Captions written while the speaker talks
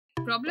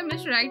Problem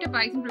is to write a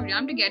Python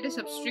program to get a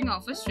substring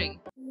of a string.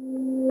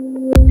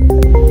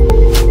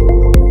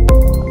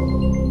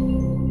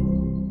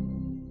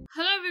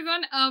 Hello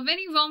everyone, a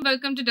very warm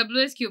welcome to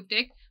WsCube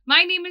Tech.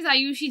 My name is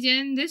Ayushi Jain.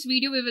 In this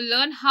video, we will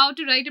learn how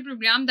to write a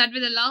program that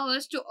will allow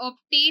us to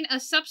obtain a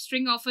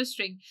substring of a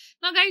string.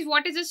 Now guys,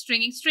 what is a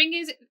string? A string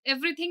is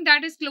everything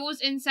that is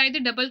closed inside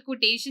the double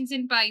quotations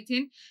in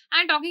Python.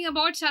 And talking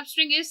about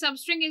substring is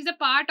the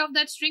part of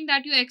that string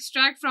that you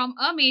extract from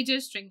a major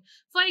string.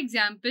 For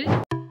example,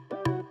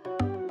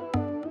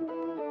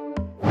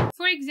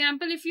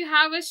 if you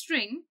have a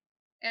string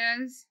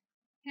as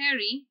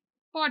Harry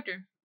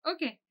Potter,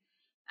 okay,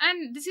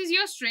 and this is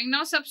your string.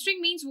 Now substring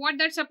means what?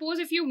 That suppose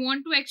if you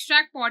want to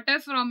extract Potter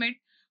from it,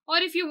 or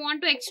if you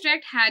want to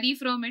extract Harry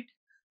from it,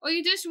 or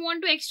you just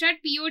want to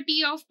extract POT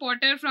of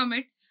Potter from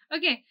it,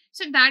 okay,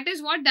 so that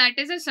is what? That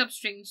is a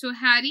substring. So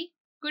Harry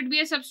could be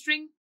a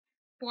substring,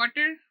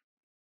 Potter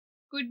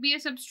could be a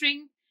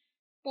substring,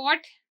 pot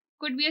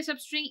could be a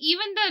substring,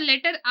 even the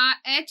letter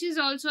H is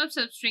also a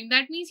substring.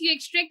 That means you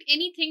extract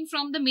anything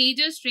from the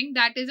major string,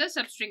 that is a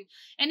substring.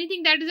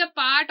 Anything that is a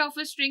part of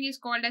a string is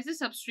called as a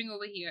substring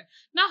over here.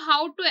 Now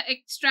how to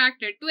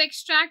extract it? To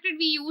extract it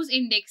we use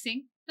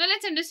indexing. Now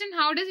let's understand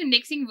how does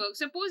indexing work.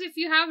 Suppose if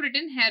you have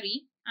written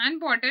Harry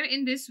and Potter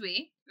in this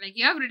way, like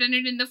you have written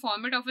it in the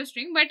format of a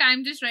string, but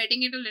I'm just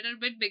writing it a little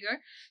bit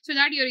bigger so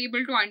that you're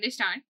able to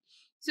understand.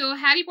 So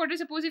Harry Potter,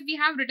 suppose if we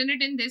have written it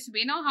in this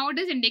way. Now how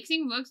does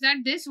indexing works?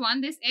 That this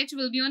H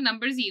will be on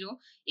number 0,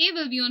 A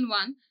will be on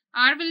 1,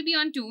 R will be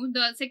on 2,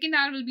 the second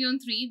R will be on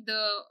 3,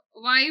 the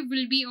Y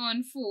will be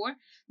on 4,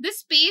 this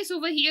space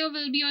over here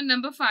will be on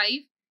number 5,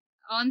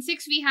 on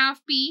 6 we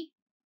have P,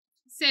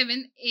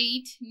 7,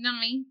 8,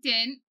 9,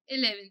 10,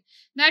 11.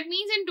 That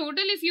means in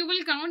total if you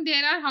will count,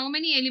 there are how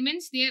many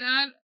elements? There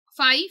are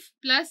 5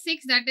 plus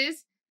 6, that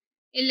is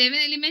 11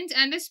 elements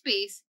and a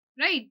space.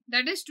 Right,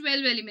 that is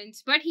 12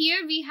 elements. But here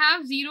we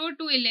have 0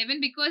 to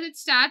 11 because it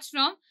starts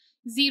from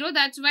 0.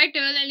 That's why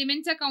 12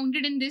 elements are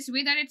counted in this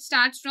way, that it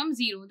starts from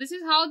 0. This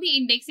is how the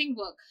indexing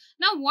work.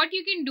 Now what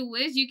you can do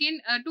is, you can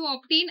to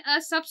obtain a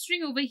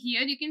substring over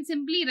here, you can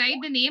simply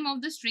write the name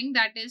of the string,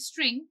 that is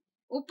string,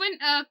 open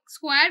a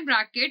square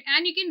bracket,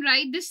 and you can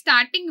write the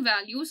starting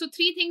value. So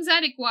three things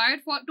are required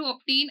to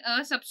obtain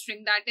a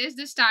substring, that is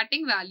the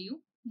starting value,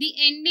 the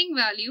ending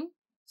value.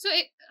 So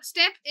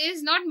step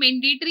is not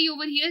mandatory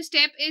over here.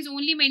 Step is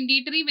only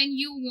mandatory when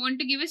you want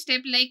to give a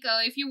step, like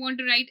if you want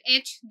to write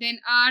H, then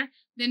R,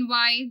 then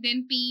Y,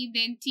 then P,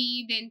 then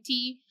T, then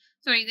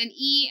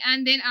E,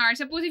 and then R.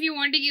 Suppose if you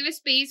want to give a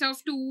space of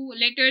 2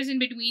 letters in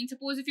between,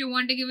 suppose if you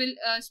want to give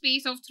a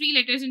space of 3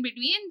 letters in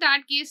between, in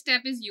that case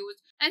step is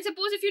used. And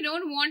suppose if you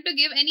don't want to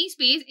give any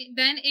space,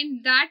 then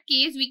in that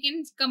case we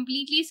can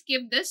completely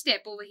skip the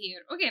step over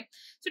here. Okay,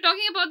 so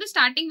talking about the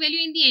starting value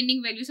and the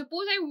ending value,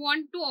 suppose I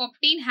want to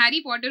obtain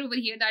Harry Potter over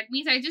here. That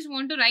means I just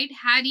want to write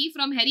Harry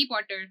from Harry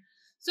Potter.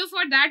 So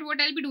for that,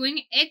 what I'll be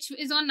doing, H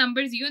is on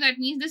number 0, that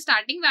means the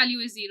starting value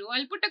is 0.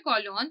 I'll put a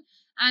colon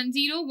and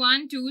 0,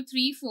 1, 2,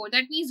 3, 4.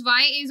 That means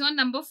Y is on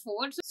number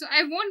 4. So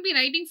I won't be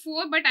writing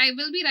 4, but I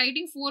will be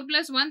writing 4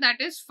 plus 1,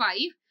 that is 5.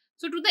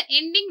 So to the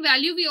ending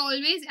value, we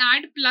always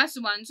add plus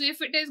 1. So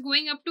if it is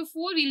going up to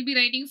 4, we'll be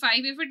writing 5.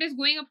 If it is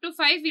going up to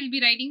 5, we'll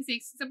be writing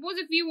 6. Suppose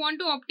if we want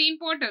to obtain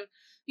Potter,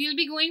 we'll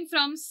be going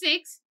from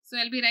 6. So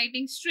I'll be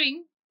writing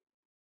string.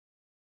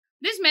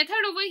 This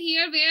method over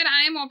here where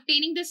I am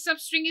obtaining this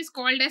substring is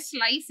called as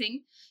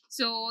slicing.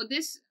 So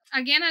this,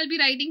 again, I'll be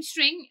writing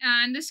string,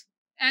 and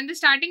the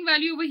starting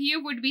value over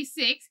here would be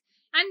 6.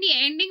 And the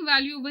ending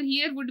value over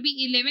here would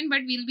be 11, but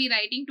we'll be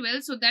writing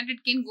 12 so that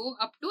it can go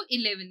up to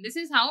 11. This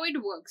is how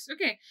it works.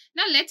 Okay,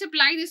 now let's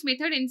apply this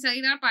method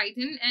inside our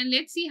Python and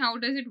let's see how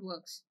does it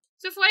works.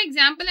 So for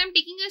example, I'm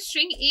taking a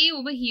string A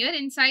over here.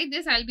 Inside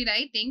this, I'll be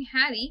writing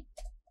Harry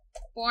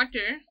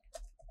Potter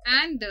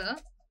and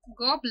the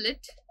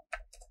Goblet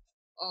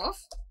of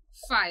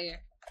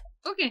Fire.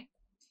 Okay,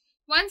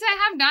 once I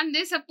have done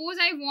this, suppose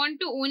I want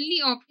to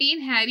only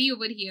obtain Harry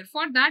over here.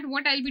 For that,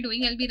 what I'll be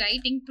doing, I'll be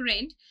writing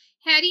print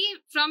Harry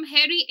from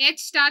Harry. H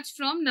starts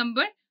from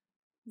number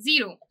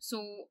 0. So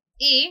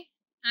A,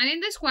 and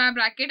in the square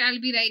bracket, I'll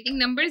be writing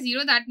number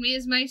 0. That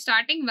is my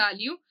starting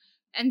value.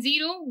 And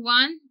 0,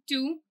 1,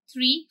 2,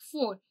 3,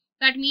 4.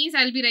 That means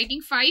I'll be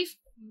writing 5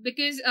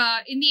 because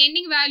in the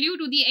ending value,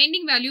 to the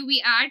ending value,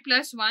 we add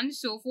plus 1.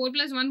 So 4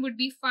 plus 1 would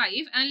be 5.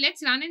 And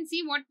let's run and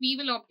see what we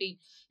will obtain.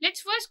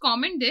 Let's first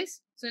comment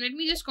this. So let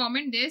me just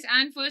comment this.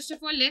 And first of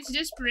all, let's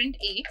just print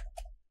A.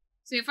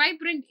 So if I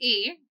print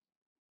A,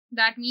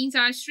 that means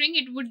our string,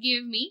 it would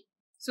give me.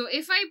 So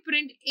if I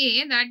print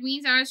A, that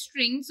means our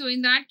string. So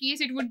in that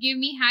case, it would give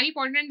me Harry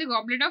Potter and the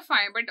Goblet of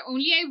Fire. But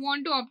only I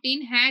want to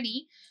obtain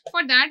Harry.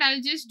 For that,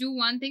 I'll just do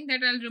one thing, that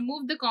I'll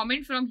remove the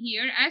comment from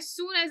here. As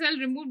soon as I'll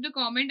remove the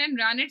comment and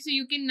run it, so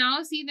you can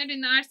now see that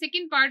in our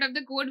second part of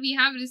the code, we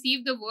have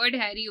received the word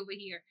Harry over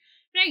here.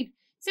 Right.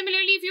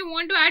 Similarly, if you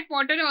want to add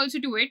Potter also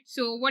to it,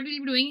 so what we'll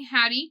be doing,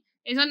 Harry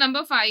is on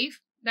number 5.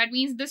 That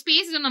means the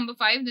space is on number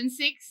 5, then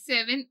 6,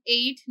 7,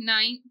 8,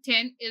 9,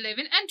 10,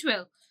 11 and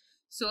 12.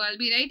 So I'll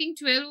be writing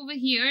 12 over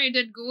here.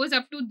 It goes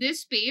up to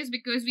this space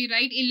because we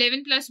write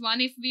 11 plus 1.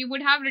 If we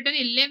would have written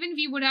 11,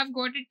 we would have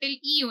got it till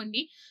E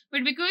only.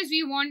 But because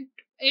we want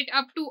it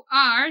up to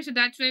R, so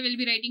that's why we'll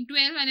be writing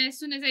 12. And as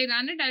soon as I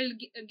run it,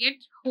 I'll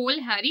get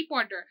whole Harry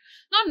Potter.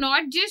 Now,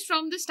 not just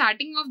from the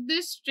starting of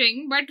this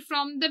string, but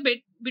from the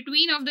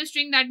between of the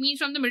string. That means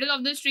from the middle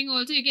of the string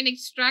also you can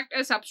extract a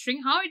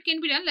substring. How it can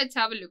be done? Let's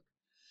have a look.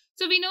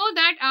 So we know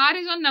that R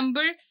is on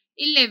number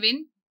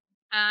 11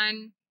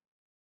 and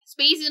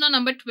space is on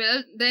number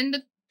 12. Then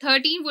the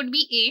 13 would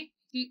be A.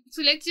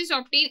 So let's just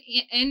obtain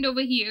end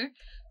over here.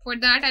 For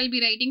that, I'll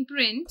be writing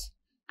print.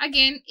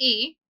 Again,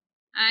 A.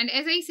 And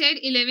as I said,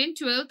 11,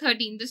 12,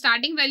 13. The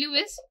starting value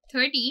is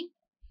 13,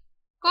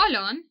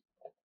 colon,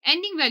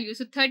 ending value.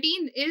 So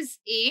 13 is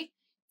A,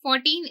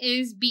 14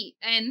 is B,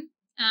 N,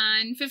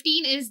 and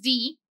 15 is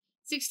D.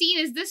 16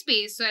 is the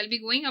space. So I'll be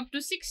going up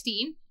to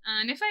 16.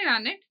 And if I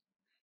run it,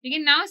 we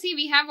can now see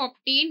we have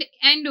obtained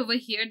end over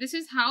here. This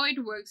is how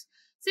it works.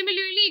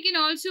 Similarly, you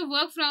can also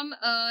work from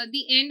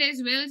the end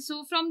as well.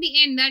 So from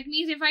the end, that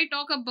means if I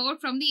talk about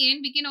from the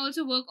end, we can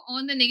also work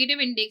on the negative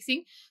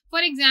indexing.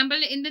 For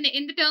example, in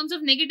the terms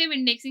of negative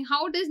indexing,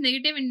 how does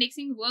negative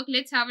indexing work?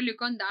 Let's have a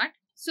look on that.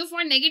 So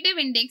for negative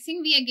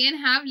indexing, we again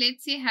have,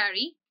 let's say,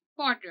 Harry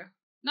Potter.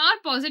 Now our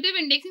positive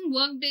indexing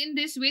worked in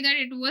this way that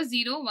it was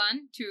 0,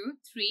 1, 2,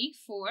 3,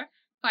 4,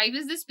 5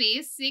 is the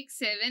space, 6,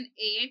 7,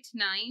 8,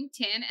 9,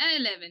 10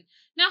 and 11.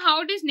 Now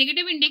how does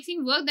negative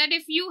indexing work? That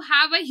if you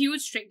have a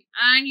huge string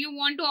and you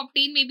want to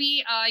obtain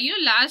maybe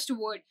last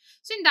word.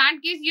 So in that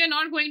case, you're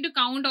not going to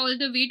count all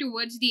the way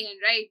towards the end,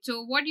 right?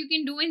 So what you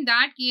can do in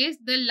that case,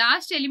 the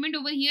last element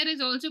over here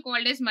is also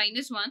called as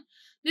 -1.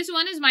 This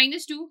one is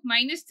 -2,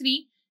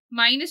 -3,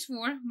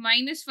 -4,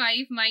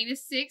 -5,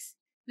 -6.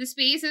 The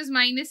space is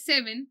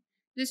 -7.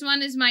 This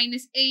one is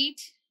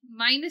 -8,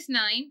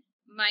 -9,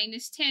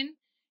 -10.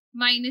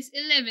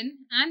 -11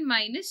 and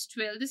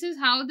 -12. This is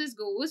how this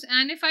goes.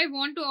 And if I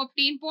want to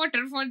obtain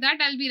Potter, for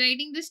that I'll be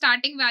writing the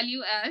starting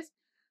value as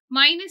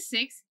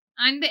 -6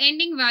 and the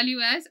ending value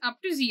as up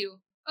to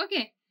 0.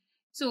 Okay,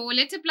 so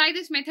let's apply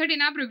this method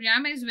in our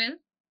program as well.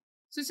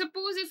 So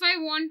suppose if I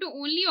want to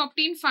only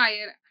obtain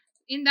fire,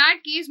 in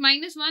that case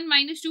 -1,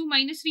 -2,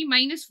 -3,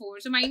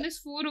 -4. So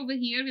 -4 over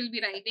here we'll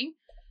be writing,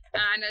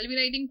 and I'll be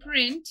writing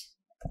print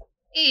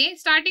A.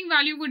 Starting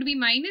value would be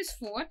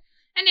 -4.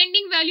 And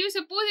ending value,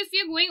 suppose if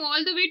we are going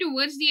all the way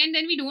towards the end,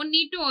 then we don't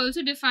need to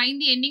also define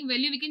the ending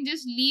value. We can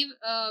just leave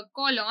a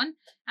colon.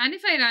 And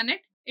if I run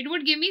it, it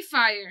would give me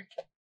fire.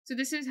 So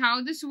this is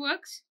how this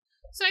works.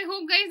 So I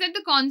hope guys that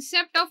the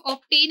concept of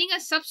obtaining a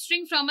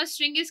substring from a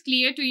string is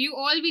clear to you.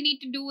 All we need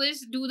to do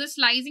is do the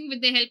slicing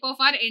with the help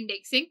of our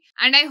indexing.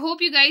 And I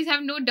hope you guys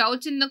have no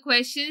doubts in the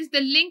questions.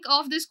 The link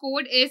of this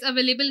code is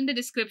available in the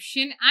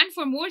description. And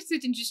for more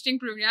such interesting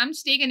programs,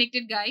 stay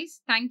connected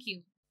guys. Thank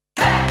you.